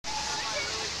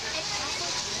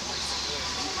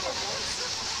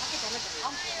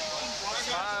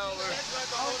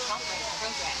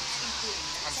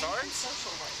sorry?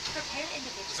 Social work. Prepare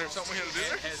individuals. Is there something we have to do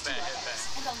there? Headback.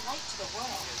 And a light to the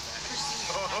world.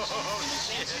 Pursue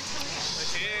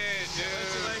Yeah,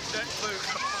 dude.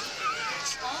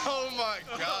 Oh my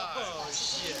God. Oh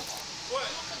shit. What?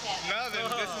 Nothing.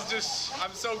 This is just,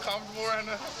 I'm so comfortable right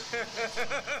now.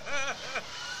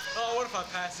 Oh, what if I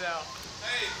pass out?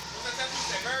 Hey, what's that tattoo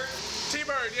say? Bird?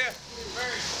 T-Bird, yeah.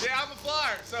 Bird. Yeah, I'm a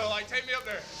flyer, so like take me up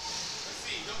there. Let's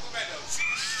see. Don't go back though.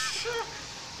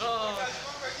 Oh.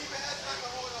 Keep your head back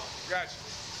and hold on. Gotcha.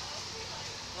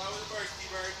 Fly with the birds,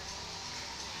 T-Bird.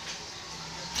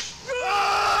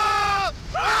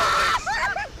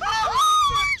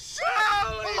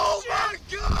 Oh my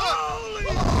God! Holy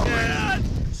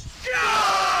shit!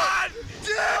 God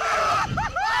damn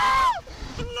it!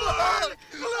 Lord!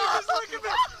 Just look at me!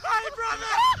 Hey,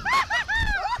 brother!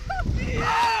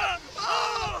 Yeah!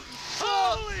 Oh!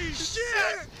 Holy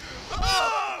shit!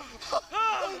 Oh!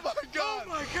 Oh my God! Oh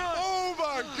my God! Oh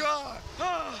my God!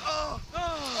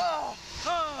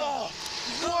 Oh!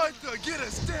 What the? Get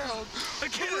us down!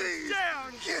 Get us down!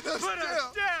 Get us down! Put us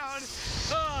down!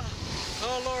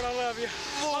 Oh Lord, I love you.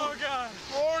 Lord, oh God.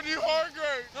 Lord, you are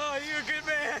great. Oh, you're a good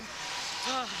man.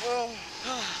 Oh.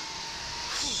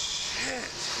 Shit.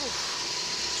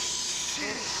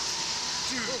 Shit.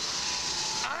 Dude,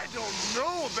 I don't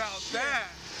know about that.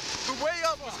 The way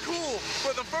up was cool,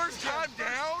 but the first time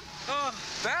down,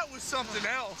 that was something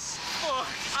else.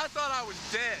 I thought I was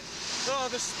dead. Oh,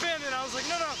 the spinning. I was like,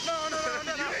 no.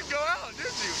 You didn't go out,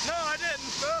 did you? No, I didn't.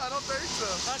 No, I don't think so.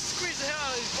 I squeezed the hell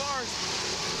out of these bars.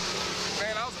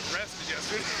 Man, I was arrested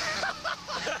yesterday.